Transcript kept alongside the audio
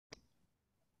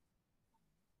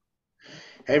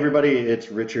Hey everybody, it's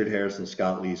Richard Harrison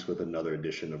Scott Leese with another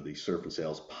edition of the Surf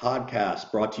Sales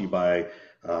podcast brought to you by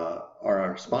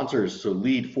our sponsors. So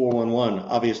Lead 411,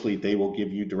 obviously they will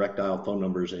give you direct dial phone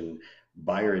numbers and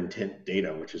buyer intent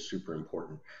data, which is super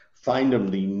important. Find them,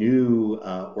 the new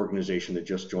organization that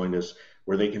just joined us,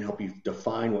 where they can help you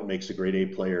define what makes a grade A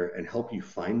player and help you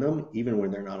find them even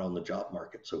when they're not on the job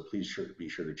market. So please be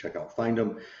sure to check out Find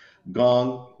Them.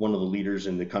 Gong, one of the leaders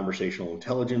in the conversational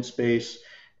intelligence space,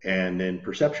 and then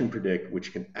Perception Predict,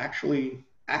 which can actually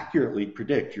accurately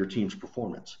predict your team's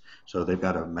performance. So they've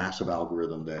got a massive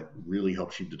algorithm that really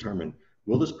helps you determine,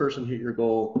 will this person hit your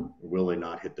goal or will they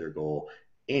not hit their goal?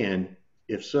 And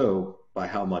if so, by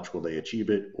how much will they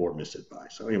achieve it or miss it by?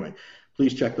 So anyway,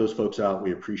 please check those folks out.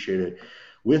 We appreciate it.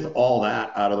 With all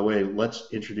that out of the way, let's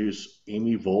introduce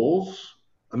Amanda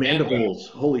Volz.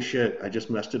 Holy shit, I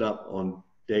just messed it up on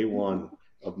day one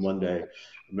of Monday.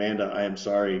 Amanda, I am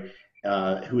sorry.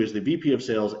 Who is the VP of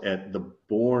Sales at the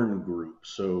Born Group.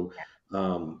 So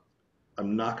I'm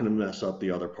not going to mess up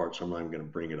the other parts, so I'm not even going to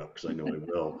bring it up because I know I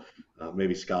will.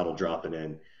 Maybe Scott will drop it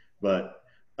in. But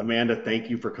Amanda,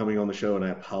 thank you for coming on the show, and I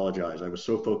apologize. I was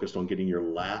so focused on getting your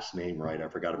last name right, I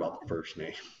forgot about the first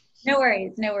name. No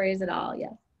worries at all. Yeah.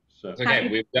 So it's okay.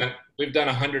 We've done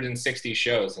 160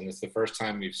 shows, and it's the first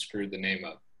time we've screwed the name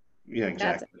up. Yeah,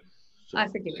 exactly. So, I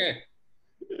forgive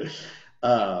you.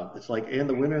 It's like, and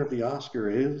the winner of the Oscar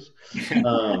is.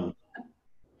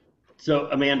 So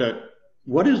Amanda,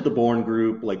 what is the Born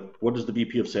Group? Like, what does the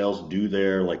VP of Sales do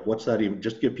there? Like, what's that even?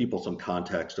 Just give people some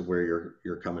context of where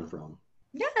you're coming from.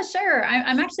 Yeah, sure.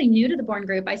 I'm actually new to the Born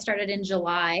Group. I started in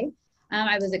July.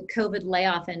 I was a COVID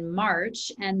layoff in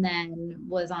March and then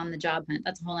was on the job hunt.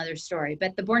 That's a whole other story.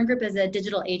 But the Born Group is a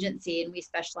digital agency, and we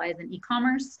specialize in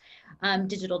e-commerce,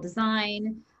 digital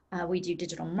design. We do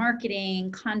digital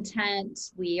marketing, content.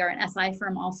 We are an SI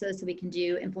firm also, so we can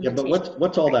do implementation. Yeah, but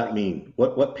what's all that mean?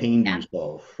 What pain do you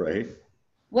solve, right?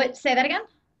 Say that again?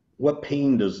 What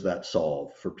pain does that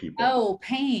solve for people? Oh,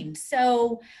 pain.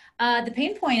 So the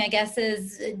pain point, I guess,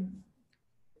 is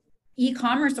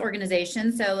e-commerce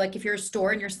organizations. So like if you're a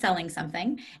store and you're selling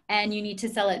something and you need to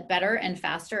sell it better and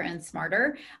faster and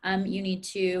smarter, you need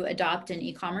to adopt an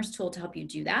e-commerce tool to help you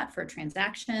do that for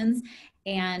transactions.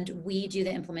 And we do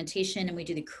the implementation and we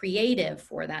do the creative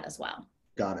for that as well.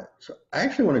 Got it. So I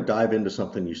actually want to dive into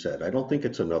something you said. I don't think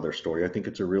it's another story. I think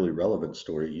it's a really relevant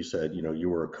story. You said, you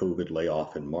were a COVID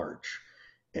layoff in March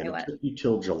and it took you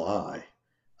till July.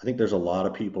 I think there's a lot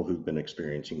of people who've been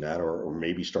experiencing that or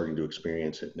maybe starting to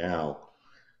experience it now.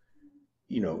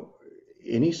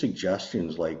 Any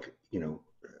suggestions like,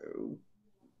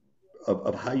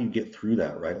 of how you get through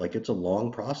that, right? Like it's a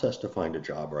long process to find a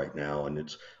job right now, and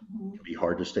it can be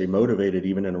hard to stay motivated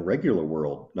even in a regular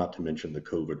world, not to mention the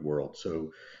COVID world.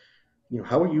 So,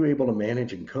 how are you able to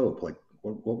manage and cope? Like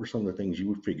what were some of the things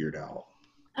you figured out?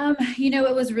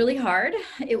 It was really hard.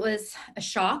 It was a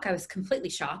shock. I was completely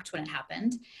shocked when it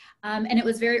happened. And it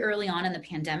was very early on in the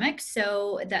pandemic.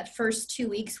 So that first 2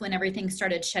 weeks when everything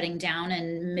started shutting down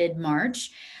in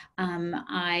mid-March,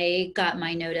 I got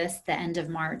my notice the end of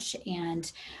March,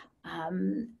 and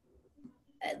I'm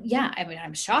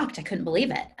shocked. I couldn't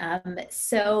believe it.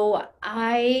 So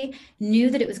I knew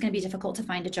that it was going to be difficult to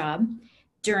find a job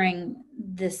during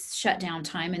this shutdown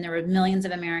time, and there were millions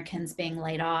of Americans being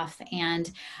laid off.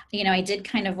 And, I did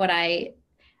kind of what I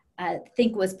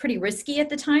think was pretty risky at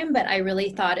the time, but I really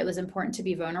thought it was important to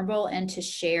be vulnerable and to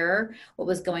share what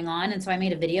was going on. And so I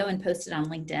made a video and posted on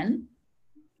LinkedIn.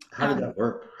 How did that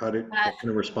work? What kind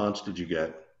of response did you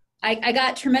get? I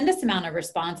got tremendous amount of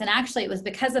response. And actually it was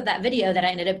because of that video that I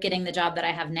ended up getting the job that I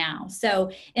have now.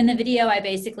 So in the video, I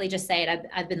basically just say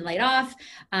I've been laid off,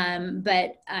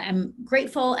 but I'm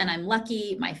grateful and I'm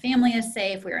lucky. My family is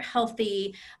safe. We are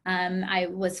healthy. I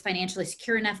was financially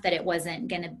secure enough that it wasn't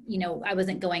going to, I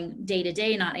wasn't going day to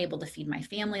day, not able to feed my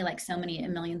family like so many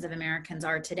millions of Americans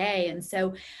are today. And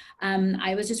so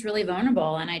I was just really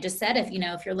vulnerable. And I just said, if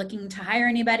you're looking to hire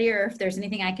anybody or if there's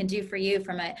anything I can do for you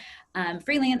from a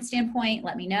freelance standpoint,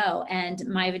 let me know. And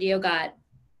my video got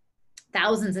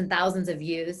thousands and thousands of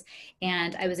views,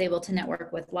 and I was able to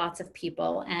network with lots of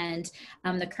people. And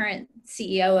the current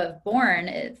CEO of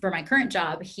Born, for my current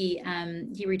job, he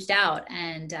reached out,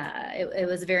 and it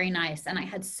was very nice. And I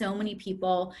had so many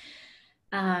people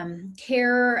send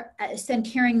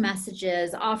caring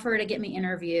messages, offer to get me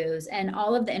interviews, and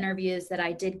all of the interviews that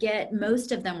I did get,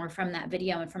 most of them were from that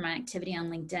video and from my activity on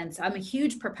LinkedIn. So I'm a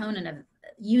huge proponent of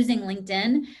using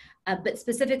LinkedIn, but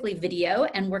specifically video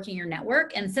and working your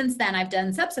network. And since then I've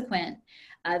done subsequent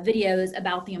videos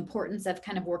about the importance of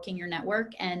kind of working your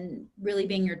network and really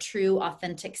being your true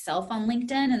authentic self on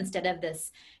LinkedIn instead of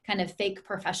this kind of fake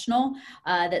professional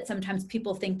that sometimes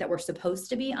people think that we're supposed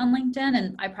to be on LinkedIn.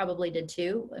 And I probably did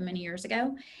too many years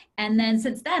ago. And then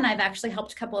since then, I've actually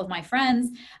helped a couple of my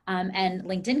friends and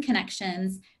LinkedIn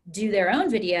connections do their own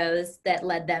videos that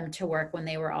led them to work when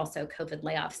they were also COVID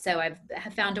layoffs. So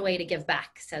have found a way to give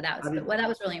back. So that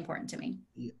was really important to me.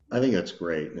 I think that's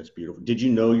great and it's beautiful. Did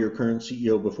you know your current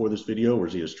CEO before this video, or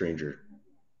is he a stranger?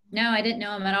 No, I didn't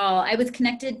know him at all. I was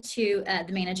connected to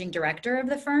the managing director of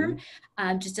the firm,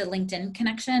 just a LinkedIn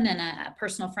connection and a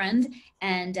personal friend.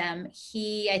 And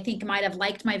he, I think, might have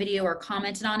liked my video or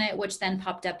commented on it, which then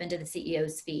popped up into the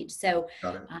CEO's feed. So,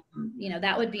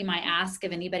 that would be my ask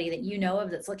of anybody that you know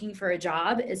of that's looking for a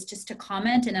job, is just to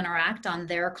comment and interact on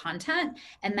their content.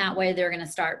 And that way they're going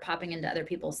to start popping into other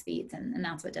people's feeds. And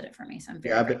that's what did it for me. So I'm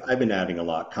very I've been adding a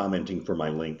lot, commenting for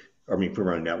my for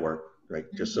my network, right?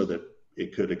 Just so that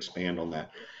it could expand on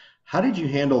that. How did you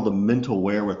handle the mental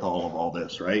wherewithal of all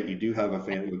this, right? You do have a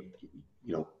family,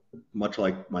 much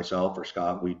like myself or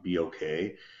Scott, we'd be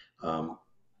okay,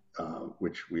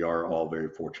 which we are all very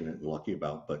fortunate and lucky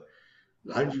about. But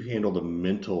how did you handle the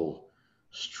mental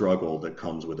struggle that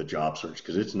comes with a job search?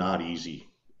 Because it's not easy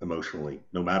emotionally,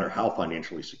 no matter how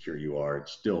financially secure you are,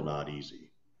 it's still not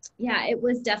easy. Yeah, it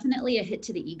was definitely a hit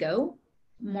to the ego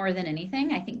more than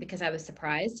anything, I think, because I was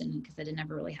surprised and because it had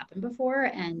never really happened before.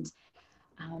 And,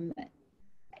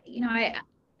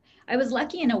 I was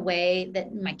lucky in a way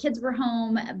that my kids were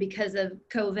home because of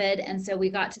COVID. And so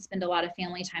we got to spend a lot of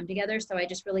family time together. So I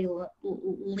just really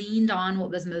leaned on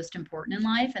what was most important in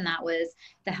life. And that was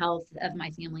the health of my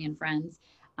family and friends.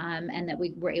 And that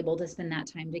we were able to spend that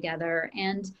time together.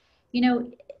 And,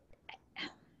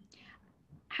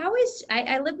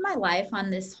 I lived my life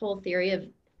on this whole theory of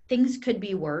things could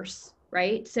be worse,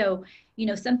 right? So,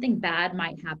 something bad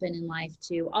might happen in life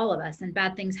to all of us, and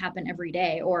bad things happen every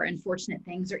day, or unfortunate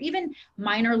things, or even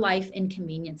minor life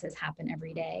inconveniences happen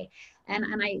every day. And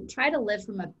I try to live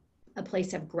from a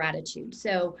place of gratitude.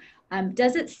 So,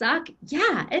 does it suck?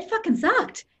 Yeah, it fucking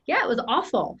sucked. Yeah, it was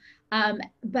awful.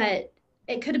 But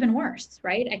it could have been worse,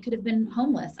 right? I could have been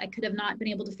homeless. I could have not been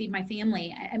able to feed my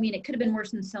family. I mean, it could have been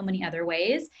worse in so many other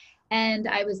ways. And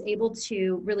I was able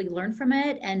to really learn from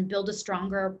it and build a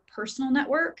stronger personal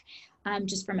network,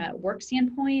 just from a work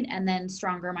standpoint, and then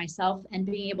stronger myself, and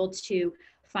being able to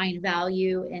find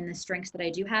value in the strengths that I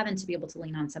do have and to be able to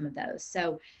lean on some of those.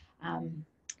 So,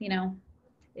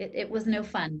 it was no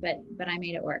fun, but I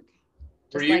made it work,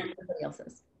 just like everybody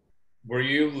else's. Were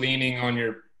you leaning on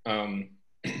your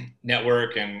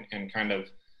network and kind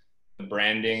of the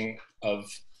branding of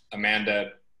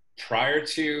Amanda prior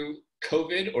to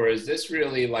COVID, or is this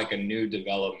really like a new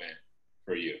development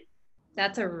for you?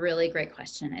 That's a really great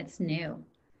question. It's new.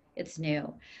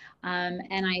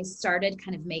 And I started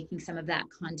kind of making some of that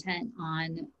content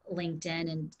on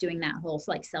LinkedIn and doing that whole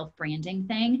like self-branding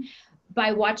thing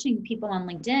by watching people on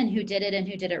LinkedIn who did it and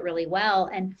who did it really well.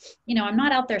 And, I'm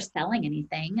not out there selling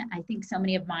anything. I think so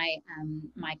many of my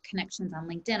connections on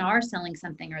LinkedIn are selling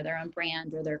something or their own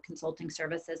brand or their consulting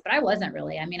services, but I wasn't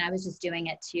really. I mean, I was just doing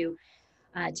it to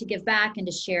give back and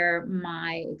to share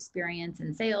my experience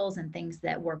in sales and things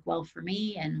that work well for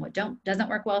me and what doesn't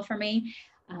work well for me.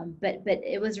 But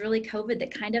it was really COVID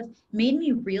that kind of made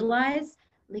me realize,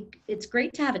 like, it's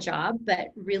great to have a job,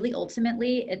 but really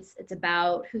ultimately it's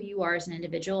about who you are as an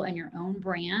individual and your own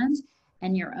brand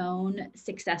and your own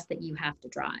success that you have to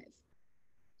drive.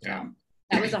 Yeah. So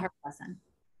that was a hard lesson.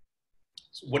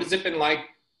 So what has it been like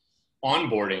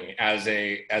onboarding as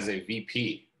a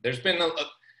VP? There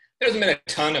hasn't been a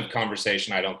ton of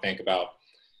conversation, I don't think, about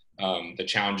the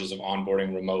challenges of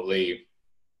onboarding remotely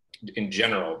in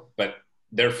general, but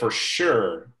there for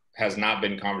sure has not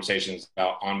been conversations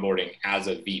about onboarding as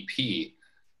a VP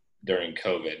during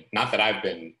COVID. Not that I've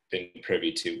been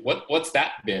privy to. What's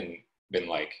that been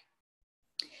like?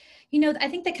 I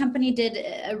think the company did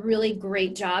a really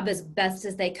great job as best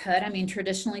as they could. I mean,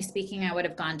 traditionally speaking, I would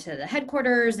have gone to the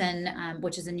headquarters, and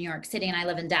which is in New York City, and I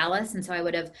live in Dallas. And so I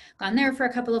would have gone there for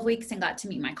a couple of weeks and got to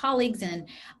meet my colleagues and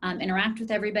interact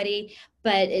with everybody.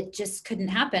 But it just couldn't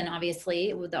happen,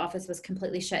 obviously. The office was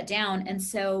completely shut down. And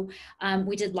so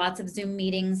we did lots of Zoom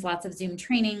meetings, lots of Zoom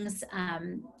trainings,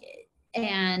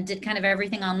 and did kind of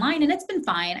everything online, and it's been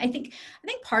fine. I think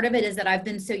part of it is that I've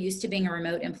been so used to being a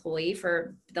remote employee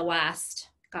for the last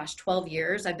 12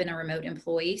 years. I've been a remote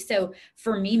employee. So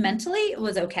for me mentally, it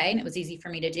was okay and it was easy for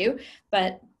me to do.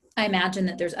 But I imagine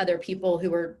that there's other people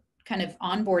who are kind of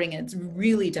onboarding and it's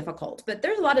really difficult. But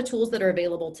there's a lot of tools that are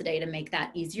available today to make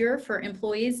that easier for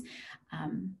employees.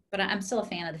 But I'm still a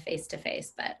fan of the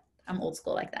face-to-face, but I'm old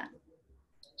school like that.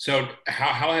 So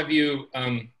how have you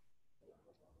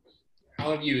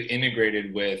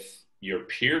integrated with your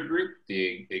peer group,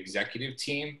 the executive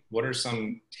team? What are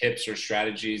some tips or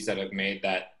strategies that have made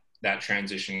that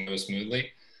transition go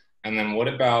smoothly? And then what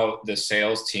about the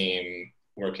sales team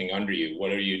working under you?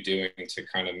 What are you doing to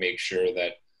kind of make sure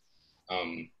that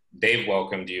they've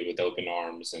welcomed you with open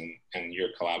arms and you're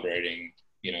collaborating,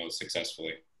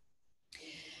 successfully?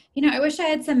 I wish I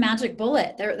had some magic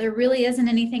bullet. There really isn't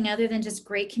anything other than just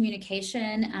great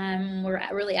communication. We're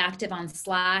really active on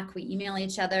Slack. We email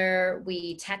each other,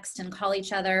 we text and call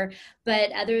each other.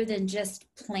 But other than just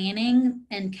planning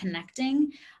and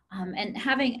connecting, and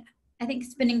having, I think,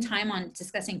 spending time on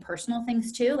discussing personal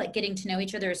things too, like getting to know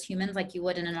each other as humans, like you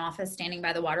would in an office standing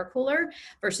by the water cooler,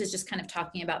 versus just kind of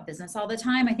talking about business all the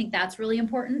time. I think that's really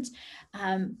important.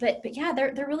 But yeah,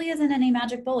 there really isn't any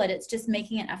magic bullet. It's just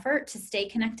making an effort to stay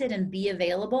connected and be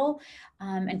available,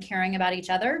 and caring about each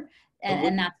other.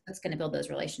 And that's what's going to build those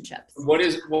relationships. What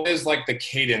is like the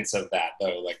cadence of that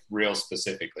though, like real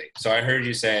specifically? So I heard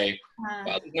you say,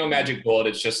 well, there's no magic bullet.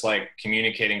 It's just like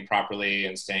communicating properly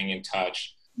and staying in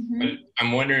touch. Mm-hmm. But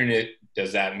I'm wondering,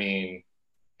 does that mean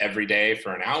every day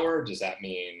for an hour? Does that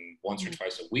mean once or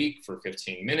twice a week for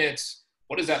 15 minutes?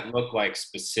 What does that look like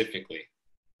specifically?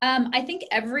 I think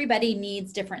everybody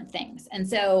needs different things. And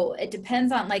so it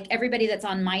depends on, like, everybody that's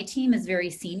on my team is very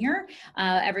senior.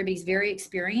 Everybody's very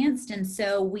experienced. And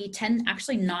so we tend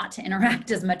actually not to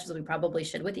interact as much as we probably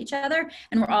should with each other.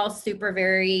 And we're all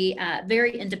very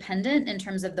independent in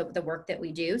terms of the work that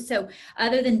we do. So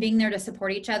other than being there to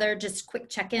support each other, just quick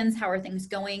check-ins, how are things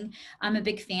going? I'm a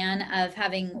big fan of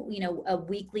having, a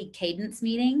weekly cadence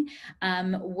meeting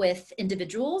with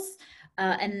individuals.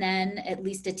 And then at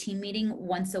least a team meeting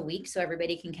once a week so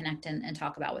everybody can connect and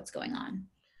talk about what's going on.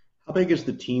 How big is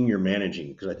the team you're managing?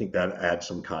 Because I think that adds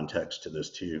some context to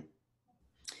this too.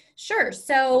 Sure.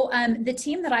 So the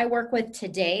team that I work with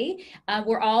today,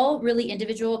 we're all really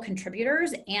individual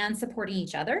contributors and supporting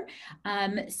each other.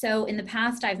 So in the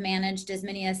past, I've managed as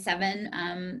many as seven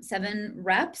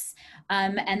reps.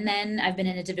 And then I've been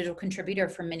an individual contributor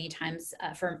for many times,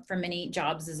 for many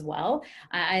jobs as well.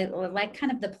 I like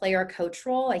kind of the player coach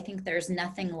role. I think there's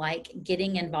nothing like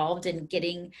getting involved and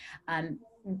getting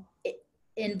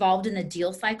involved in the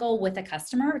deal cycle with a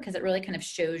customer, because it really kind of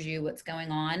shows you what's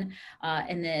going on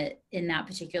in that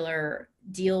particular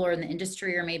deal or in the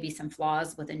industry, or maybe some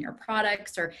flaws within your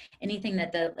products or anything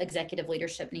that the executive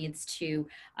leadership needs to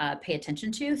pay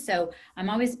attention to. So I'm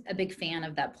always a big fan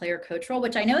of that player coach role,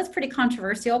 which I know is pretty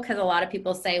controversial because a lot of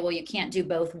people say, well, you can't do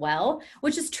both well,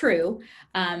 which is true.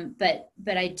 But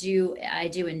I do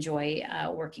enjoy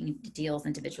working deals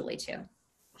individually too.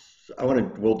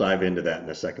 We'll dive into that in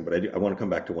a second, but I want to come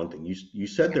back to one thing. You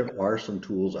said there are some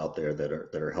tools out there that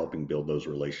are helping build those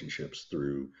relationships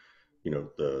through,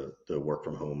 the work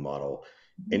from home model.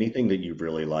 Anything that you've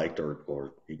really liked,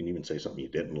 or you can even say something you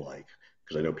didn't like,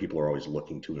 because I know people are always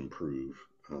looking to improve.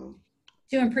 To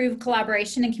improve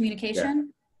collaboration and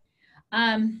communication.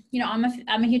 Yeah.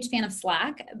 I'm a huge fan of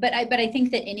Slack, but I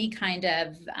think that any kind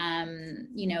of,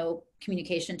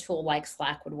 communication tool like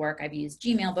Slack would work. I've used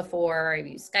Gmail before, I've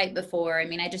used Skype before. I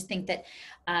mean, I just think that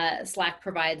Slack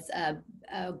provides a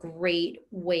great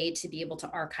way to be able to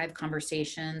archive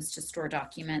conversations, to store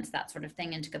documents, that sort of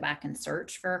thing, and to go back and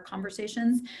search for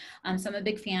conversations. So I'm a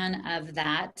big fan of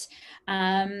that.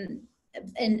 And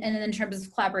in terms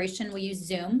of collaboration, we use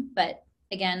Zoom, but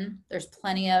again, there's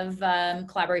plenty of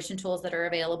collaboration tools that are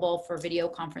available for video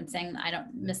conferencing.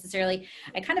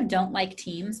 I kind of don't like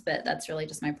Teams, but that's really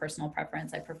just my personal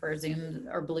preference. I prefer Zoom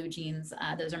or Blue Jeans.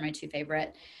 Those are my two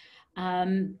favorite.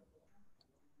 Those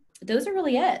are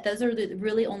really it. Those are the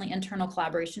really only internal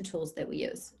collaboration tools that we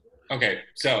use. Okay,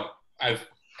 so I've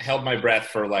held my breath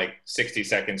for like 60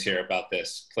 seconds here about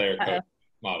this player coach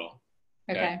model.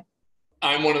 Okay.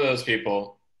 I'm one of those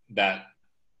people that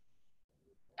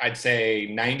I'd say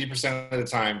 90% of the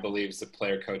time believes the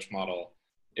player coach model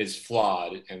is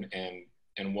flawed and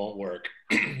won't work,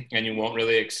 and you won't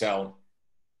really excel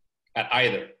at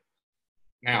either.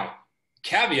 Now,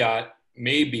 caveat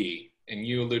may be, and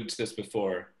you alluded to this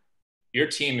before, your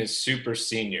team is super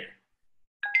senior,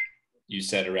 you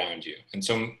said, around you. And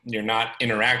so you're not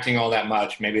interacting all that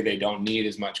much. Maybe they don't need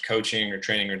as much coaching or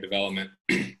training or development.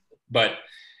 But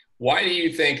why do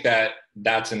you think that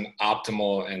that's an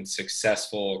optimal and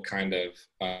successful kind of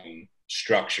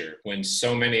structure when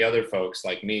so many other folks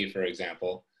like me, for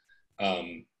example,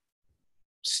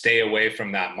 stay away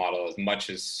from that model as much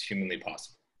as humanly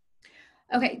possible?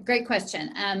 Okay, great question.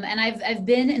 And I've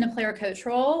been in a player coach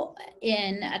role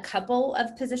in a couple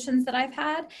of positions that I've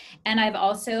had, and I've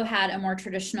also had a more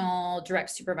traditional direct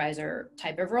supervisor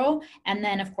type of role. And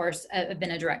then, of course, I've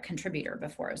been a direct contributor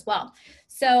before as well.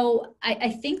 So I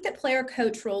think that player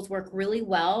coach roles work really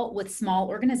well with small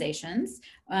organizations.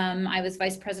 I was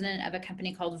vice president of a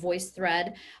company called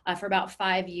VoiceThread for about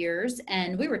 5 years,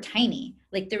 and we were tiny.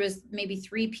 Like there was maybe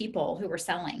 3 people who were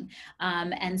selling.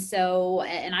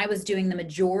 And I was doing the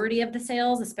majority of the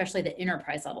sales, especially the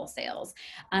enterprise level sales.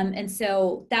 And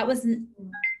so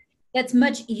that's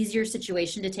much easier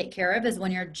situation to take care of is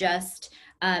when you're just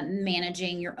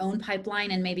managing your own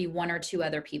pipeline and maybe 1 or 2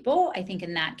 other people. I think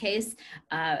in that case,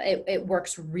 it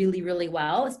works really, really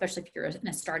well, especially if you're in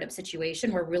a startup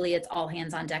situation where really it's all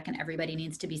hands on deck and everybody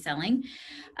needs to be selling.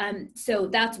 So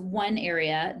that's one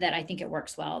area that I think it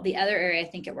works well. The other area I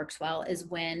think it works well is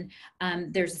when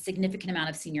there's a significant amount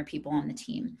of senior people on the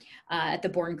team. At the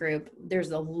Born Group,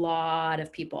 there's a lot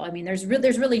of people. I mean, there's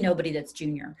really nobody that's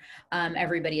junior.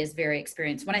 Everybody is very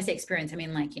experienced. When I say experience, I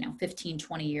mean 15,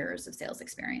 20 years of sales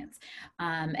experience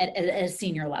at a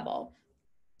senior level.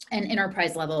 And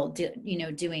enterprise level,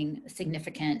 doing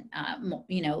significant, I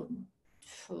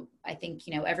think,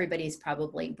 everybody's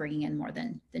probably bringing in more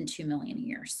than 2 million a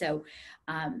year. So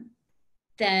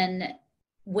then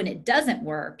when it doesn't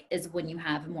work is when you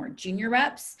have more junior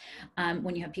reps,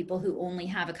 when you have people who only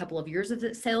have a couple of years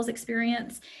of sales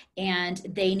experience and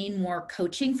they need more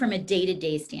coaching from a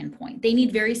day-to-day standpoint. They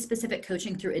need very specific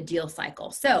coaching through a deal cycle.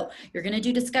 So you're going to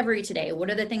do discovery today. What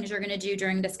are the things you're going to do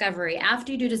during discovery?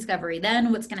 After you do discovery,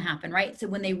 then what's going to happen, right? So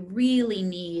when they really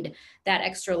need that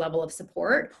extra level of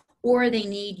support, or they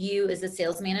need you as a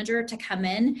sales manager to come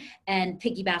in and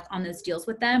piggyback on those deals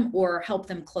with them or help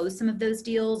them close some of those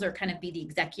deals or kind of be the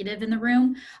executive in the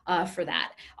room for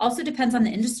that. Also depends on the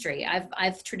industry.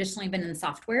 I've traditionally been in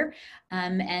software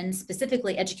and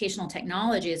specifically educational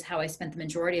technology is how I spent the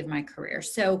majority of my career.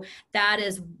 So that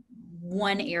is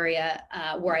one area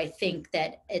where I think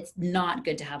that it's not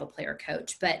good to have a player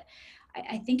coach, but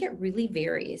I think it really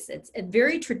varies. It's a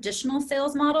very traditional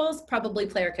sales models, probably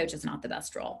player coach is not the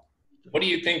best role. What do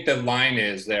you think the line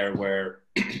is there where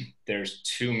there's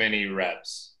too many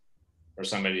reps for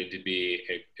somebody to be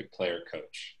a player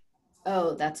coach?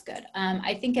 Oh, that's good.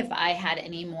 I think if I had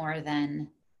any more than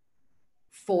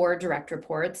 4 direct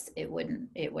reports, it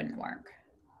wouldn't work.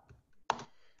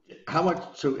 How much,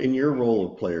 so in your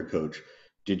role of player coach,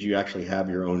 did you actually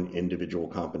have your own individual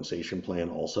compensation plan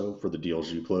also for the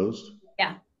deals you closed?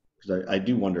 Yeah. Because I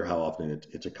do wonder how often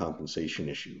it's a compensation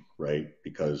issue, right?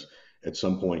 Because at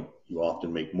some point you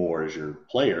often make more as your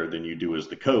player than you do as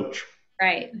the coach.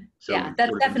 Right. So yeah,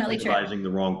 that's definitely true. Incentivizing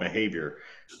the wrong behavior.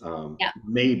 Yeah.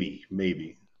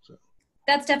 Maybe. So.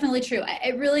 That's definitely true.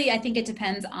 I think it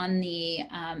depends on the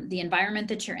environment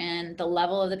that you're in, the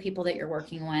level of the people that you're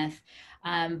working with.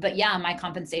 But yeah, my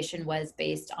compensation was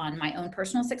based on my own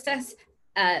personal success,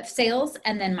 sales,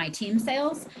 and then my team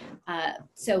sales.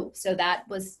 So that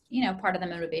was, part of the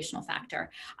motivational factor.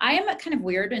 I am kind of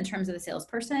weird in terms of a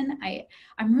salesperson.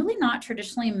 I'm really not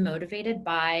traditionally motivated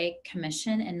by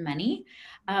commission and money.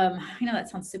 I know that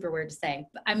sounds super weird to say,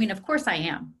 but I mean, of course I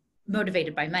am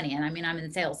motivated by money. And I mean, I'm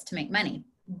in sales to make money,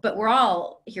 but we're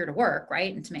all here to work,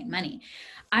 right? And to make money.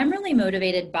 I'm really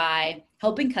motivated by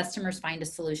helping customers find a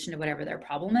solution to whatever their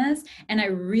problem is. And I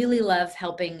really love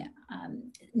helping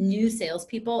new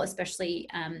salespeople, especially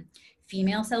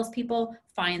female salespeople,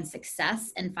 find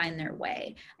success and find their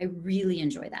way. I really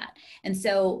enjoy that. And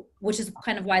so, which is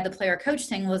kind of why the player coach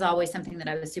thing was always something that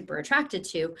I was super attracted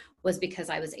to, was because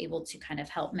I was able to kind of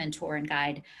help mentor and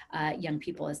guide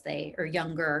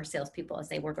younger salespeople as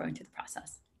they were going through the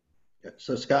process.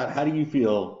 So Scott, how do you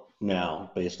feel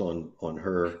now based on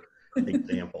her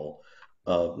example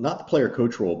of not the player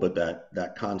coach role, but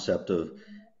that concept of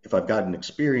if I've got an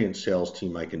experienced sales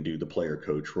team, I can do the player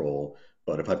coach role.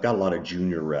 But if I've got a lot of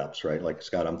junior reps, right? Like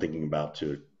Scott, I'm thinking about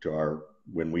to our,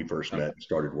 when we first met and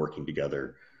started working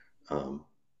together.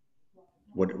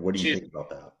 What do you think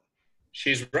about that?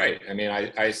 She's right. I mean,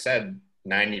 I said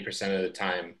 90% of the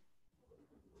time,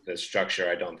 the structure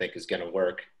I don't think is going to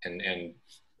work. And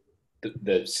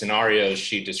the scenarios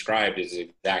she described is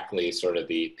exactly sort of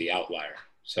the outlier.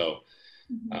 So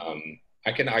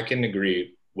I can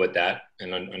agree with that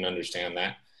and understand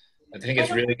that. I think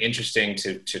it's really interesting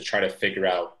to try to figure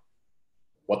out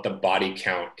what the body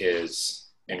count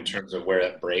is in terms of where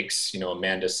it breaks.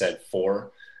 Amanda said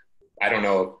 4. I don't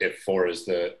know if 4 is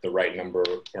the right number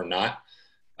or not,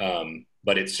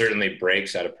 but it certainly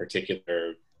breaks at a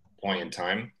particular point in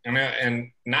time.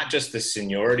 And not just the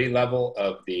seniority level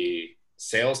of the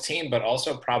sales team, but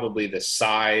also probably the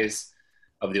size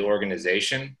of the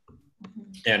organization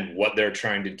and what they're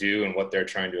trying to do and what they're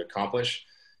trying to accomplish.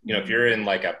 You know, if you're in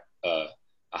like a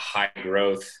high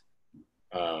growth,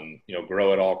 you know,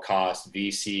 grow at all costs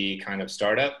VC kind of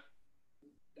startup,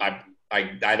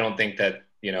 I don't think that,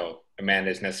 you know,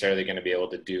 Amanda is necessarily going to be able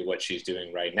to do what she's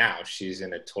doing right now. She's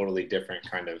in a totally different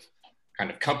kind of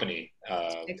company,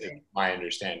 is my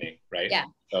understanding, right? Yeah,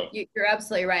 so you're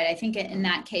absolutely right. I think in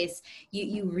that case,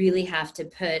 you really have to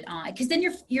put on, because then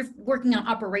you're working on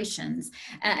operations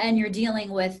and you're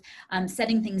dealing with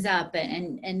setting things up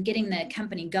and getting the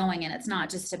company going, and it's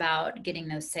not just about getting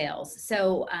those sales.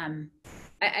 So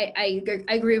I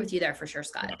agree with you there for sure,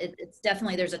 Scott. It's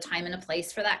definitely, there's a time and a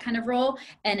place for that kind of role,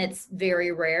 and it's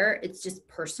very rare. It's just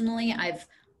personally, I've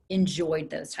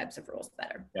enjoyed those types of roles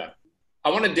better. Yeah. I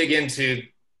want to dig into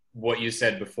what you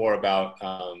said before about,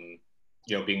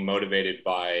 you know, being motivated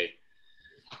by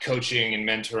coaching and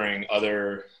mentoring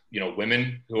other, you know,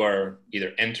 women who are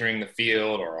either entering the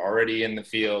field or already in the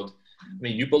field. I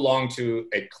mean, you belong to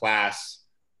a class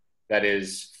that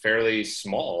is fairly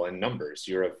small in numbers.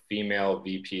 You're a female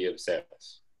VP of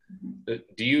sales.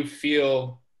 Do you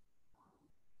feel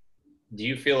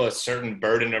a certain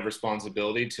burden of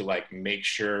responsibility to like make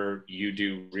sure you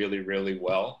do really, really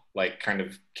well, like kind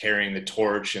of carrying the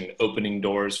torch and opening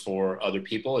doors for other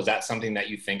people? Is that something that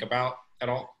you think about at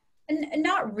all?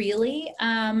 Not really.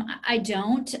 I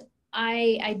don't.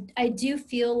 I do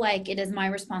feel like it is my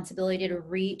responsibility to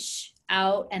reach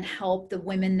out and help the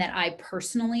women that I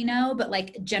personally know, but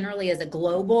like generally as a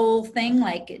global thing,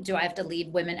 like, do I have to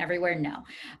lead women everywhere? No.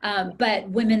 But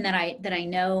women that I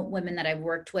know, women that I've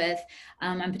worked with,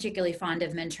 I'm particularly fond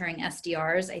of mentoring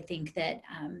SDRs. I think that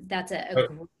that's a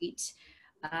great,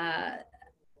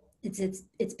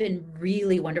 it's been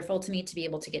really wonderful to me to be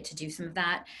able to get to do some of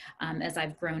that as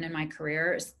I've grown in my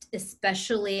career,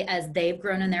 especially as they've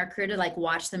grown in their career, to like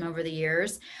watch them over the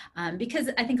years. Because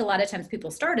I think a lot of times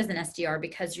people start as an SDR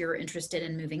because you're interested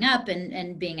in moving up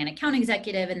and being an account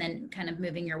executive and then kind of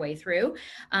moving your way through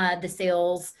the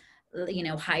sales, you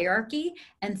know, hierarchy.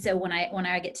 And so when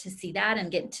I get to see that and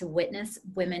get to witness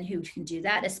women who can do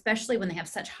that, especially when they have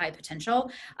such high potential,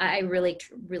 I really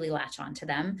latch on to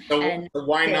them. So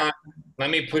why not, let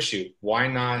me push you, why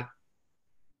not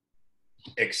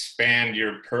expand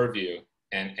your purview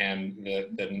and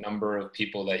the number of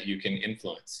people that you can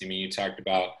influence? I mean, you talked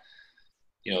about,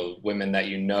 you know, women that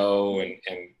you know and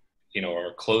you know,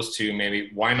 are close to.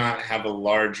 Maybe why not have a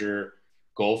larger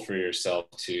goal for yourself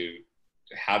to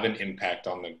have an impact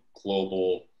on the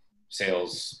global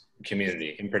sales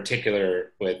community, in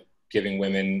particular with giving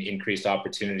women increased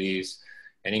opportunities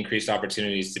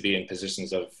to be in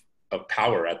positions of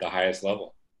power at the highest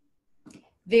level?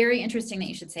 Very interesting that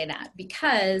you should say that,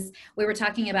 because we were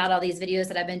talking about all these videos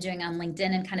that I've been doing on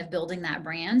LinkedIn and kind of building that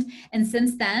brand. And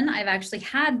since then, I've actually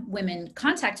had women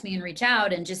contact me and reach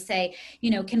out and just say, you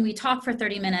know, can we talk for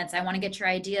 30 minutes? I want to get your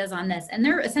ideas on this. And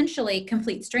they're essentially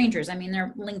complete strangers. I mean,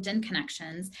 they're LinkedIn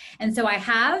connections. And so I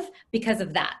have, because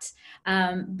of that.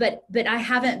 But I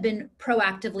haven't been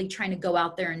proactively trying to go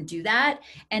out there and do that.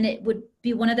 And it would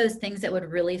be one of those things that would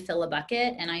really fill a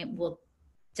bucket. And I will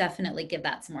definitely give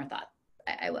that some more thought.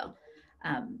 I will,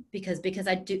 because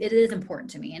I do, it is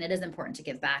important to me, and it is important to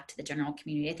give back to the general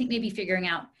community. I think maybe figuring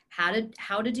out how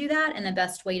to do that and the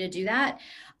best way to do that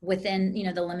within, you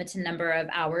know, the limited number of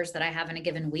hours that I have in a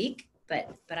given week,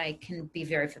 but I can be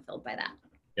very fulfilled by that.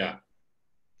 Yeah.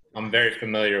 I'm very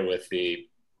familiar with the,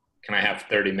 can I have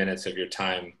 30 minutes of your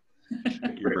time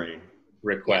your brain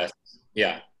request?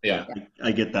 Yeah.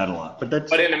 I get that a lot,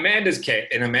 but in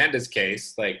Amanda's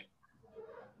case, like,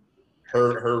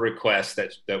 her request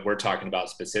that we're talking about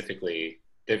specifically,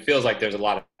 it feels like there's a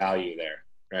lot of value there,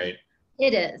 right?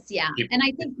 It is, yeah. And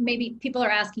I think maybe people are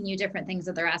asking you different things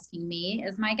that they're asking me,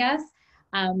 is my guess.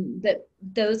 But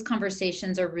those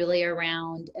conversations are really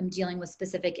around dealing with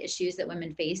specific issues that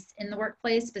women face in the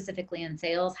workplace, specifically in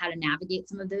sales, how to navigate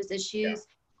some of those issues,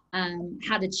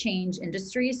 how to change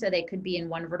industry. So they could be in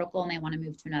one vertical and they want to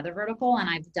move to another vertical. And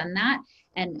I've done that.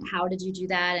 And how did you do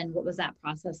that? And what was that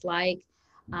process like?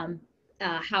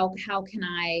 How can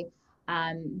I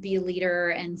be a leader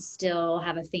and still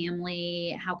have a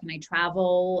family? How can I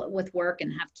travel with work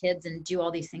and have kids and do all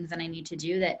these things that I need to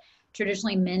do that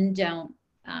traditionally men don't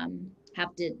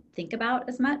have to think about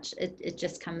as much? It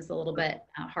just comes a little bit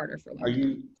harder for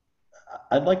women.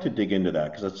 I'd like to dig into that,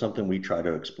 because that's something we try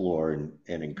to explore and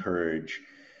encourage.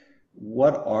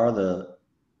 What are the,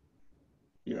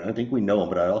 you know, I think we know them,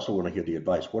 but I also want to hear the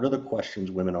advice. What are the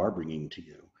questions women are bringing to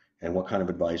you? And what kind of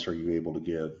advice are you able to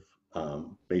give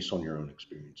based on your own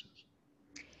experiences?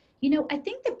 I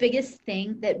think the biggest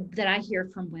thing that I hear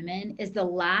from women is the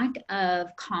lack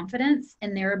of confidence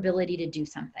in their ability to do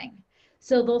something.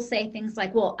 So they'll say things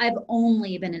like, well, I've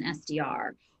only been an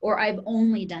SDR, or I've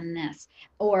only done this,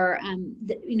 or,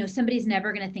 somebody's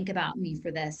never going to think about me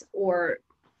for this, or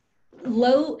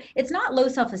it's not low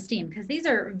self-esteem, because these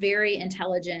are very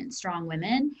intelligent, strong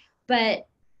women. But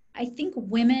I think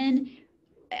women,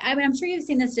 I'm sure you've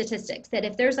seen the statistics that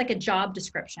if there's like a job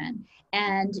description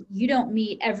and you don't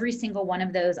meet every single one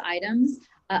of those items,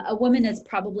 a woman is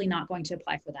probably not going to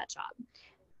apply for that job.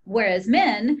 Whereas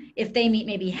men, if they meet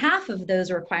maybe half of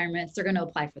those requirements, they're going to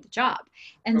apply for the job.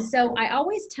 And so I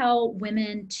always tell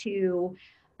women to,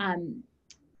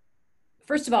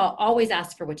 first of all, always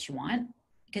ask for what you want,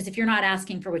 because if you're not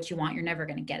asking for what you want, you're never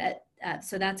going to get it.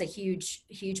 So that's a huge,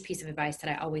 huge piece of advice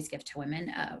that I always give to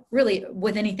women, really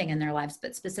with anything in their lives,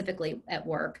 but specifically at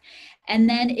work. And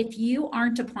then if you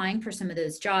aren't applying for some of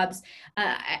those jobs,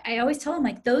 I always tell them,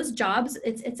 like, those jobs,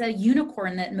 it's a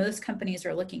unicorn that most companies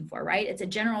are looking for, right? It's a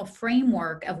general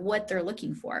framework of what they're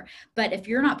looking for. But if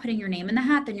you're not putting your name in the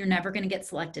hat, then you're never going to get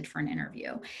selected for an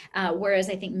interview. Whereas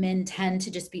I think men tend to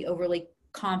just be overly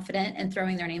confident and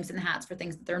throwing their names in the hats for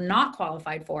things that they're not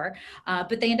qualified for,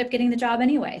 but they end up getting the job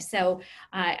anyway. So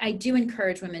I do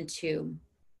encourage women to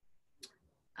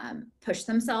push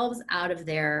themselves out of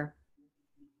their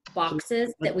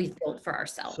boxes that we've built for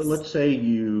ourselves. So let's say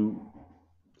you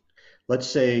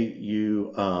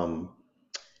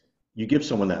give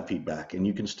someone that feedback, and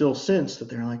you can still sense that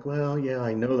they're like, well, yeah,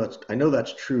 I know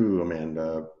that's true,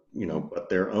 Amanda, but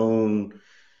their own,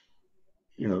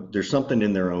 there's something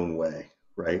in their own way.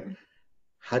 Right?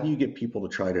 How do you get people to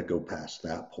try to go past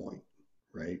that point?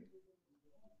 Right?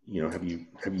 Have you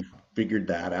figured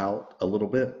that out a little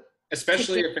bit?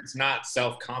 Especially if it's not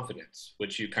self-confidence,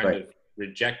 which you kind of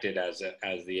rejected as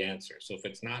the answer. So if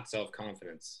it's not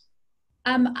self-confidence.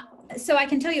 So I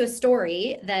can tell you a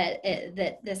story that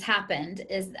this happened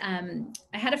is, I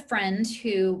had a friend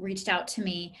who reached out to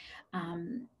me,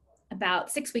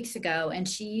 about 6 weeks ago, and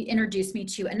she introduced me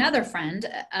to another friend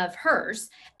of hers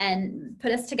and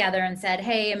put us together and said,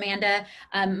 hey, Amanda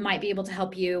might be able to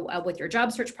help you with your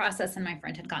job search process. And my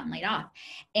friend had gotten laid off.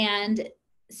 And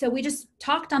so we just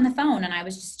talked on the phone, and I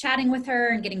was just chatting with her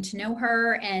and getting to know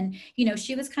her. And,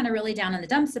 she was kind of really down in the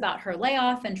dumps about her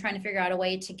layoff and trying to figure out a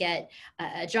way to get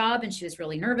a job. And she was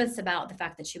really nervous about the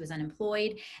fact that she was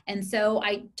unemployed. And so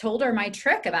I told her my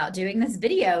trick about doing this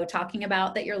video, talking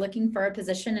about that you're looking for a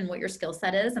position and what your skill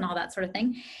set is and all that sort of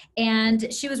thing.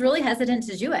 And she was really hesitant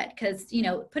to do it because,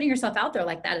 putting yourself out there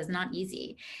like that is not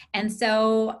easy. And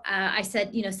so I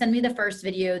said, send me the first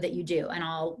video that you do, and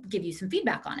I'll give you some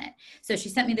feedback on it. So she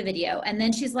sent me the video, and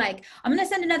then she's like, I'm going to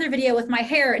send another video with my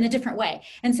hair in a different way.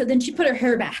 And so then she put her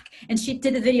hair back and she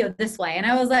did the video this way. And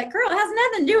I was like, girl, it has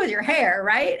nothing to do with your hair,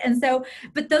 right? And so,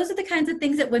 but those are the kinds of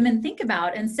things that women think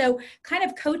about. And so kind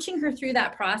of coaching her through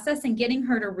that process and getting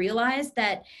her to realize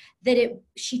that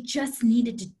she just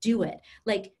needed to do it.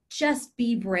 Like, just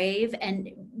be brave. And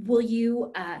will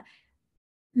you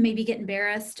maybe get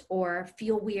embarrassed or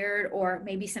feel weird, or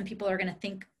maybe some people are going to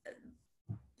think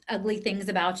ugly things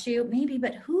about you, maybe,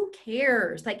 but who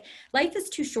cares? Like, life is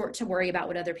too short to worry about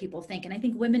what other people think. And I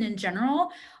think women in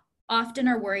general often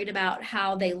are worried about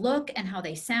how they look and how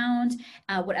they sound,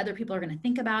 what other people are going to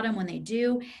think about them when they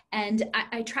do. And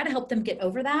I try to help them get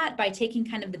over that by taking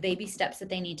kind of the baby steps that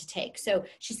they need to take. So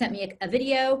she sent me a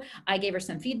video. I gave her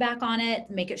some feedback on it,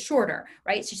 make it shorter,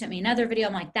 right? She sent me another video.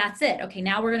 I'm like, that's it. Okay,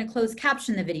 now we're going to close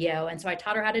caption the video. And so I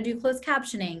taught her how to do closed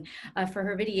captioning for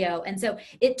her video. And so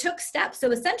it took steps.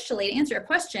 So essentially, to answer your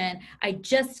question, I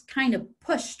just kind of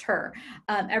pushed her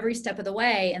every step of the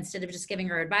way instead of just giving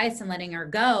her advice and letting her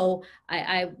go.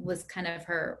 I was kind of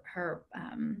her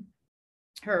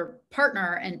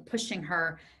partner and pushing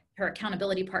her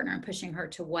accountability partner, and pushing her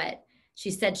to what she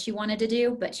said she wanted to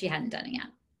do, but she hadn't done it yet.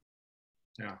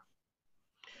 Yeah.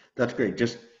 That's great.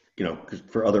 Just, because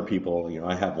for other people,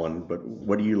 I have one, but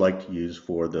what do you like to use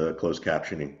for the closed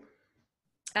captioning?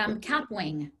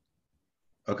 Capwing.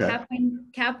 Okay.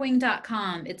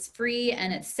 Capwing.com. It's free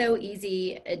and it's so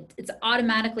easy. It's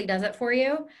automatically does it for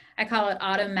you. I call it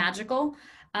auto magical.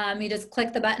 You just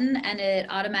click the button and it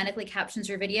automatically captions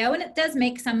your video, and it does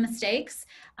make some mistakes,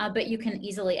 but you can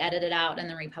easily edit it out and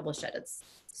then republish it. It's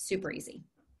super easy.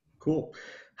 Cool.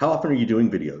 How often are you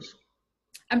doing videos?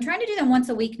 I'm trying to do them once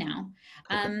a week now.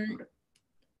 Okay.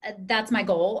 That's my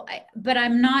goal, but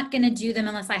I'm not going to do them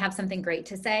unless I have something great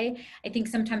to say. I think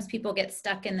sometimes people get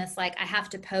stuck in this, like, I have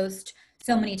to post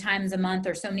so many times a month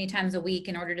or so many times a week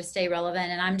in order to stay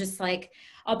relevant. And I'm just like,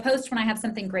 I'll post when I have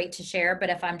something great to share. But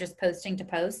if I'm just posting to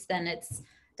post, then it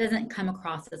doesn't come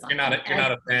across as You're often.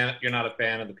 You're not a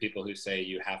fan of the people who say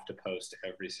you have to post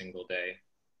every single day.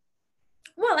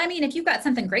 Well, I mean, if you've got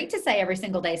something great to say every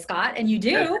single day, Scott, and you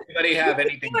do. Does anybody have keep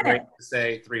anything doing great it. to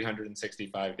say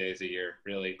 365 days a year?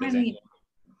 Really? I Does mean, anyone?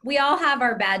 we all have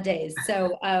our bad days.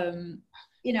 So,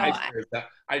 you know,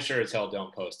 I sure as hell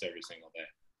don't post every single day.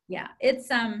 yeah, it's,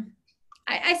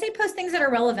 I say post things that are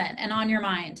relevant and on your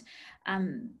mind.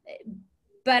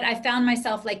 But I found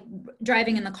myself like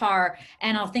driving in the car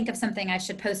and I'll think of something I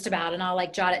should post about and I'll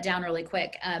like jot it down really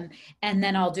quick. And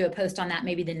then I'll do a post on that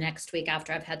maybe the next week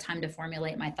after I've had time to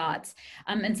formulate my thoughts.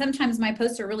 And sometimes my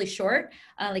posts are really short,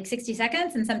 like 60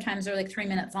 seconds, and sometimes they're like 3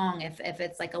 minutes long if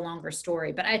it's like a longer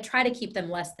story, but I try to keep them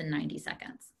less than 90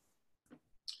 seconds.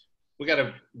 We got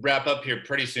to wrap up here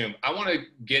pretty soon. I want to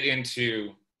get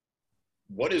into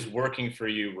what is working for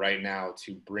you right now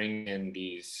to bring in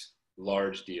these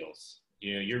large deals.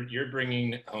 You know, you're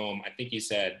bringing home, I think you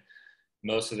said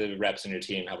most of the reps in your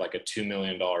team have like a $2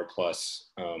 million plus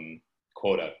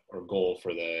quota or goal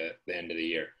for the end of the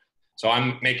year. So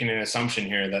I'm making an assumption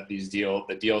here that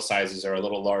the deal sizes are a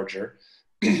little larger,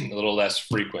 a little less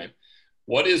frequent.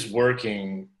 What is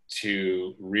working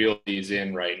to reel these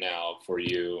in right now for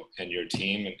you and your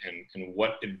team? And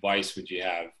what advice would you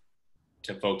have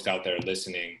to folks out there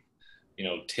listening? You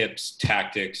know, tips,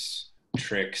 tactics,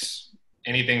 tricks,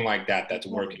 anything like that that's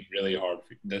working really hard,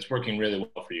 that's working really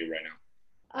well for you right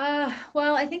now?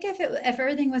 Well, I think if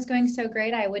everything was going so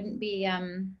great, I wouldn't be,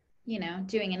 you know,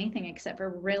 doing anything except for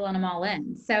reeling them all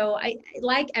in. So I,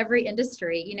 like every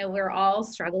industry, you know, we're all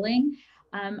struggling.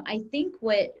 I think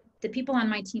what the people on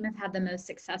my team have had the most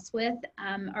success with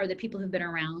are the people who've been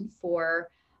around for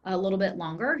a little bit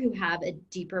longer, who have a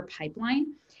deeper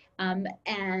pipeline.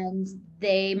 And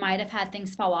they might have had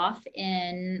things fall off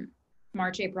in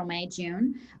March, April, May,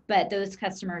 June, but those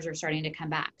customers are starting to come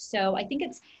back. So I think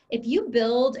it's, if you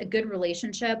build a good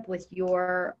relationship with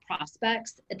your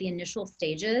prospects at the initial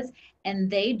stages, and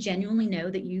they genuinely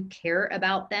know that you care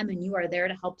about them and you are there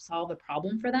to help solve a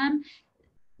problem for them,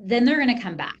 then they're going to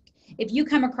come back. If you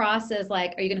come across as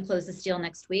like, are you going to close this deal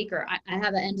next week? Or I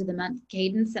have an end of the month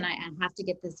cadence and I have to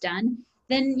get this done,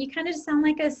 then you kind of just sound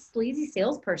like a sleazy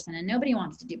salesperson and nobody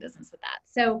wants to do business with that.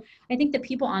 So I think the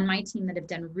people on my team that have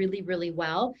done really, really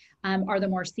well are the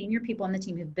more senior people on the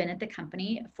team who've been at the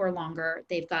company for longer.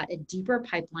 They've got a deeper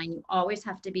pipeline. You always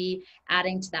have to be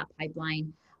adding to that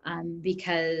pipeline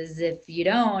because if you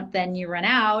don't, then you run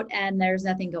out and there's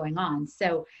nothing going on.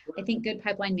 So I think good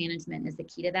pipeline management is the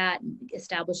key to that,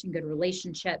 establishing good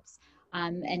relationships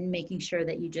and making sure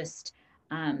that you just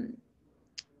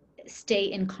stay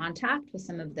in contact with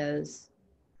some of those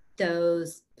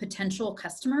potential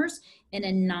customers in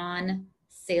a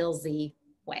non-salesy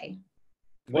way.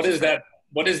 What is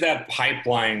that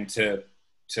pipeline to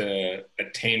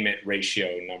attainment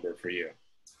ratio number for you?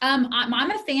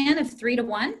 I'm a fan of 3 to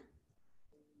 1.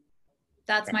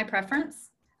 That's my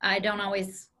preference. I don't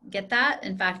always get that.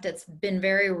 In fact, it's been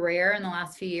very rare in the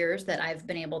last few years that I've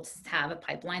been able to have a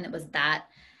pipeline that was that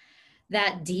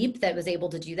deep, that was able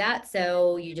to do that.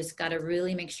 So you just got to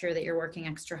really make sure that you're working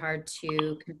extra hard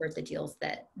to convert the deals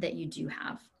that you do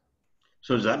have.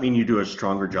 So does that mean you do a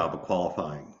stronger job of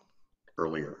qualifying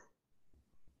earlier?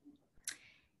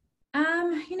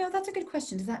 You know, that's a good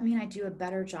question. Does that mean I do a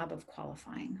better job of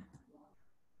qualifying?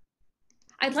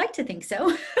 I'd like to think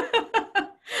so.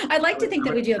 I'd like to think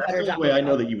that we do a better job. The way I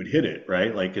know that you would hit it,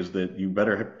 right? Like, is that you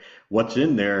better, what's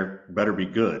in there better be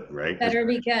good, right? Better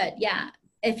be good, yeah.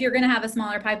 If you're going to have a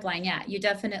smaller pipeline, yeah, you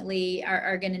definitely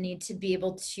are going to need to be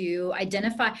able to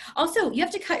identify. Also, you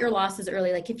have to cut your losses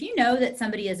early. Like if you know that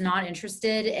somebody is not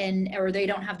interested in, or they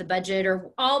don't have the budget, or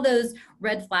all those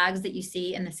red flags that you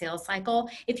see in the sales cycle,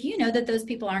 if you know that those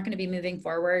people aren't going to be moving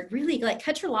forward, really like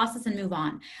cut your losses and move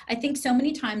on. I think so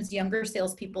many times younger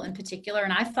salespeople in particular,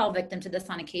 and I fell victim to this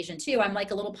on occasion too, I'm like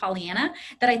a little Pollyanna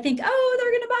that I think, oh,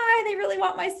 they're going to buy, they really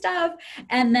want my stuff.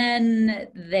 And then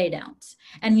they don't.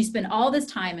 And you spend all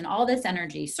this time and all this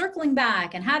energy circling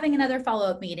back and having another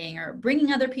follow-up meeting or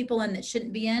bringing other people in that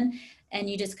shouldn't be in, and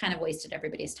you just kind of wasted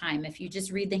everybody's time. If you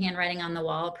just read the handwriting on the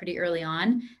wall pretty early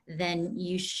on, then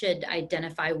you should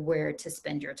identify where to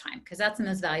spend your time, because that's the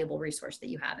most valuable resource that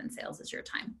you have in sales is your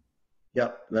time.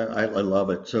 Yep, I love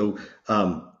it. So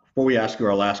before we ask you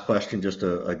our last question, just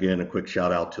again, a quick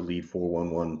shout out to Lead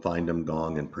 411, Find Them,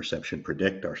 Gong, and Perception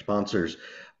Predict, our sponsors.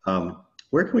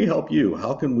 Where can we help you?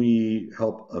 How can we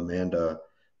help Amanda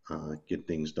get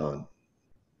things done?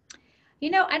 You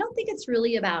know, I don't think it's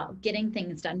really about getting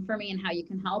things done for me and how you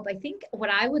can help. I think what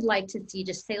I would like to see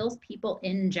just salespeople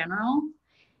in general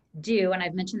do, and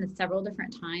I've mentioned this several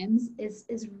different times,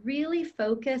 is really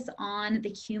focus on the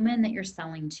human that you're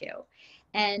selling to.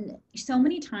 And so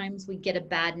many times we get a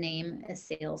bad name as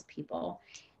salespeople.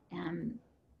 Um,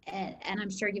 and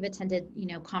I'm sure you've attended,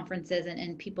 conferences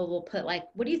and people will put like,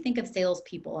 what do you think of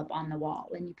salespeople up on the wall?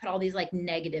 And you put all these like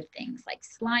negative things like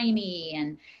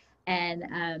slimy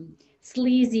and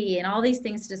sleazy and all these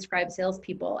things to describe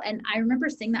salespeople. And I remember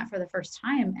seeing that for the first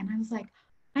time. And I was like,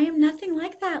 I am nothing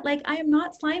like that. Like, I am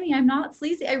not slimy. I'm not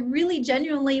sleazy. I really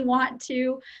genuinely want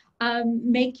to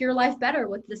make your life better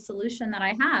with the solution that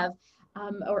I have.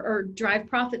 Or drive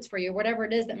profits for you, whatever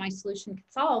it is that my solution can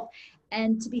solve.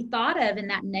 And to be thought of in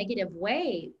that negative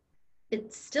way,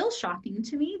 it's still shocking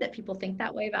to me that people think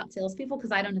that way about salespeople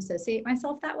because I don't associate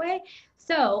myself that way.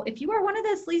 So if you are one of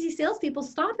those sleazy salespeople,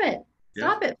 stop it.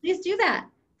 Stop it. Please do that.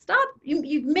 Stop.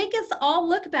 You make us all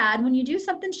look bad when you do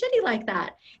something shitty like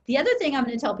that. The other thing I'm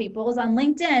going to tell people is on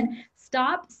LinkedIn,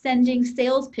 stop sending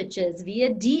sales pitches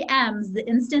via DMs the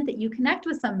instant that you connect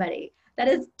with somebody. That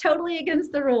is totally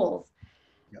against the rules.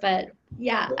 But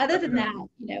yeah, other than that,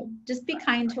 just be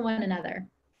kind to one another.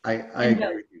 I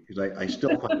agree with you because I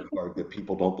still find it hard that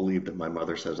people don't believe that my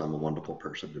mother says I'm a wonderful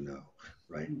person to know,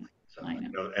 right? So, I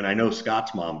know. And I know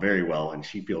Scott's mom very well, and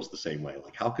she feels the same way.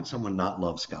 Like, how could someone not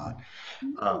love Scott?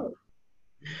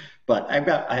 But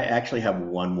I actually have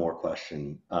one more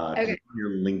question. Okay. Your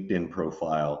LinkedIn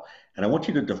profile, and I want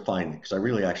you to define it because I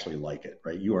really actually like it,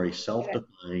 right? You are a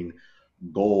self-defined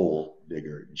goal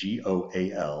digger,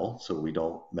 GOAL, so we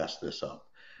don't mess this up.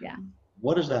 Yeah.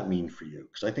 What does that mean for you?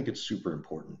 Because I think it's super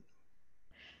important.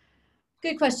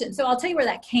 Good question. So I'll tell you where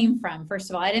that came from.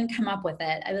 First of all, I didn't come up with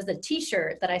it. It was a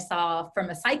t-shirt that I saw from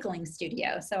a cycling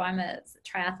studio. So I'm a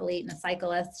triathlete and a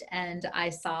cyclist, and I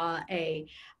saw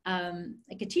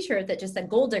like a t-shirt that just said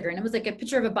goal digger, and it was like a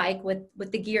picture of a bike with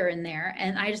the gear in there.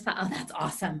 And I just thought, oh, that's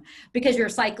awesome, because you're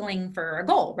cycling for a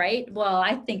goal, right? Well,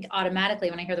 I think automatically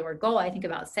when I hear the word goal, I think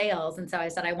about sales. And so I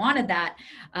said I wanted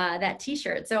that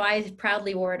t-shirt. So I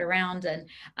proudly wore it around, and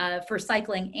for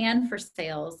cycling and for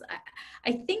sales.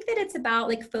 I think that it's about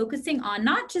like focusing on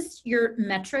not just your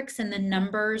metrics and the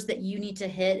numbers that you need to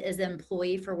hit as an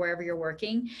employee for wherever you're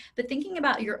working, but thinking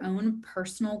about your own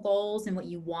personal goals and what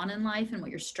you want in life and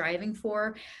what you're striving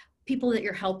for, people that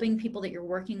you're helping, people that you're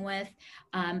working with,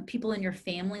 people in your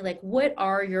family. Like, what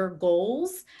are your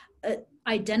goals?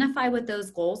 Identify what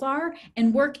those goals are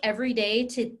and work every day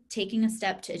to taking a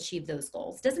step to achieve those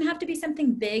goals. It doesn't have to be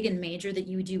something big and major that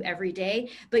you do every day,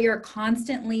 but you're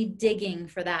constantly digging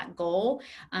for that goal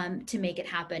to make it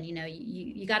happen.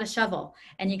 You got to shovel,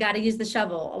 and you got to use the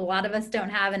shovel. A lot of us don't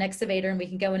have an excavator and we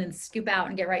can go in and scoop out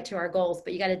and get right to our goals,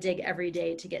 but you got to dig every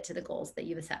day to get to the goals that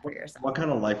you've set for yourself. What kind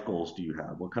of life goals do you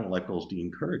have? What kind of life goals do you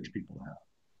encourage people to have?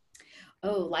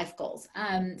 Oh, life goals.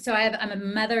 So I'm a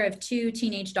mother of 2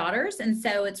 teenage daughters. And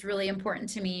so it's really important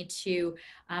to me to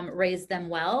raise them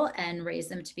well and raise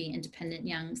them to be independent,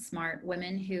 young, smart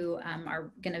women who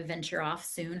are going to venture off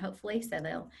soon, hopefully. So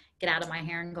they'll get out of my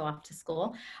hair and go off to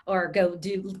school or go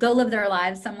live their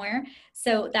lives somewhere.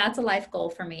 So that's a life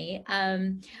goal for me.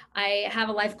 I have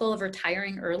a life goal of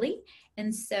retiring early.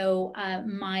 And so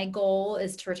my goal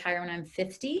is to retire when I'm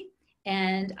 50.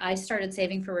 And I started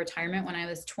saving for retirement when I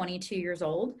was 22 years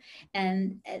old.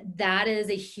 And that is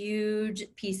a huge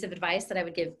piece of advice that I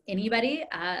would give anybody,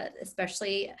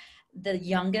 especially the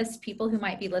youngest people who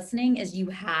might be listening, is you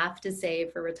have to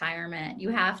save for retirement.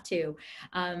 You have to,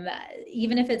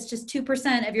 even if it's just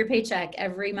 2% of your paycheck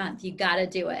every month, you got to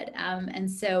do it.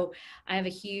 And so I have a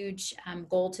huge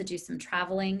goal to do some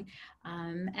traveling,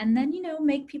 and then,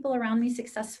 make people around me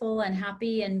successful and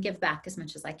happy and give back as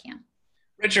much as I can.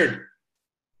 Richard.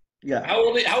 Yeah. How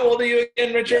old are you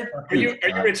again, Richard? Are you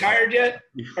retired yet?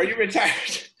 Are you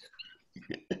retired?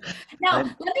 Now,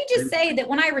 let me just say that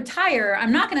when I retire,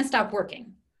 I'm not going to stop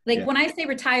working. Like when I say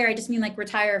retire, I just mean like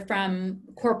retire from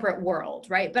corporate world,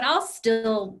 right? But I'll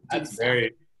still do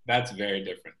That's very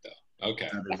different though. Okay.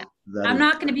 I'm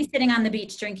not going to be sitting on the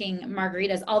beach drinking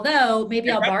margaritas, although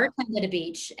maybe I'll bartend at a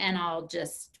beach and I'll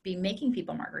just be making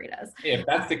people margaritas. If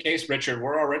that's the case, Richard,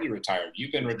 we're already retired.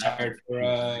 You've been retired for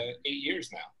 8 years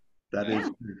now. That is,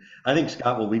 I think,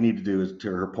 Scott, what we need to do is,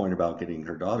 to her point about getting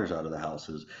her daughters out of the house,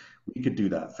 is we could do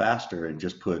that faster and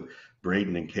just put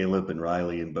Braden and Caleb and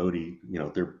Riley and Bodie,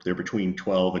 they're between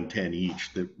 12 and 10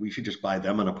 each, that we should just buy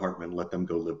them an apartment and let them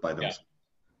go live by themselves.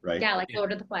 Right? Yeah, like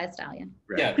Lord of the Fly Stallion.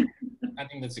 Right. Yeah, I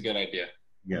think that's a good idea.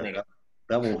 Yeah,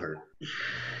 that won't hurt.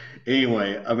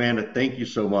 Anyway, Amanda, thank you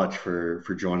so much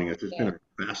for joining us. It's been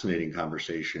a fascinating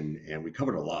conversation, and we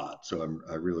covered a lot, so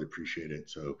I really appreciate it.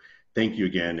 So thank you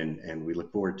again, and we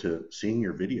look forward to seeing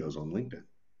your videos on LinkedIn.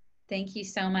 Thank you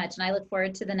so much, and I look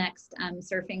forward to the next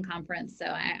surfing conference. So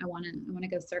I want to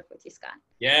go surf with you, Scott.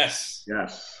 Yes.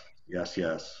 Yes.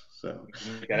 So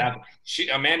Make that happen.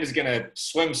 Amanda's gonna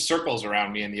swim circles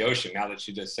around me in the ocean now that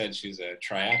she just said she's a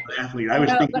triathlete. athlete, I was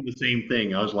thinking the same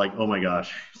thing. I was like, oh my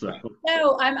gosh. So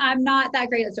No, I'm not that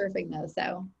great at surfing though.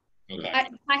 So Okay.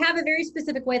 I have a very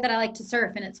specific way that I like to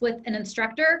surf, and it's with an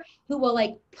instructor who will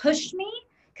like push me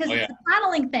because it's a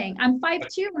paddling thing. I'm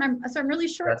 5'2" and I'm really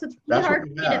short, so it's really hard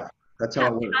for me to. That's how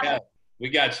it works. Yeah, we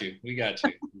got you.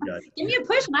 Give me a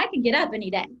push and I can get up any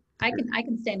day. I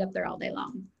can stand up there all day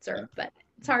long, surf, but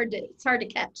it's hard to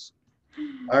catch.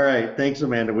 All right. Thanks,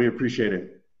 Amanda. We appreciate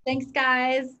it. Thanks,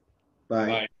 guys. Bye.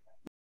 Bye.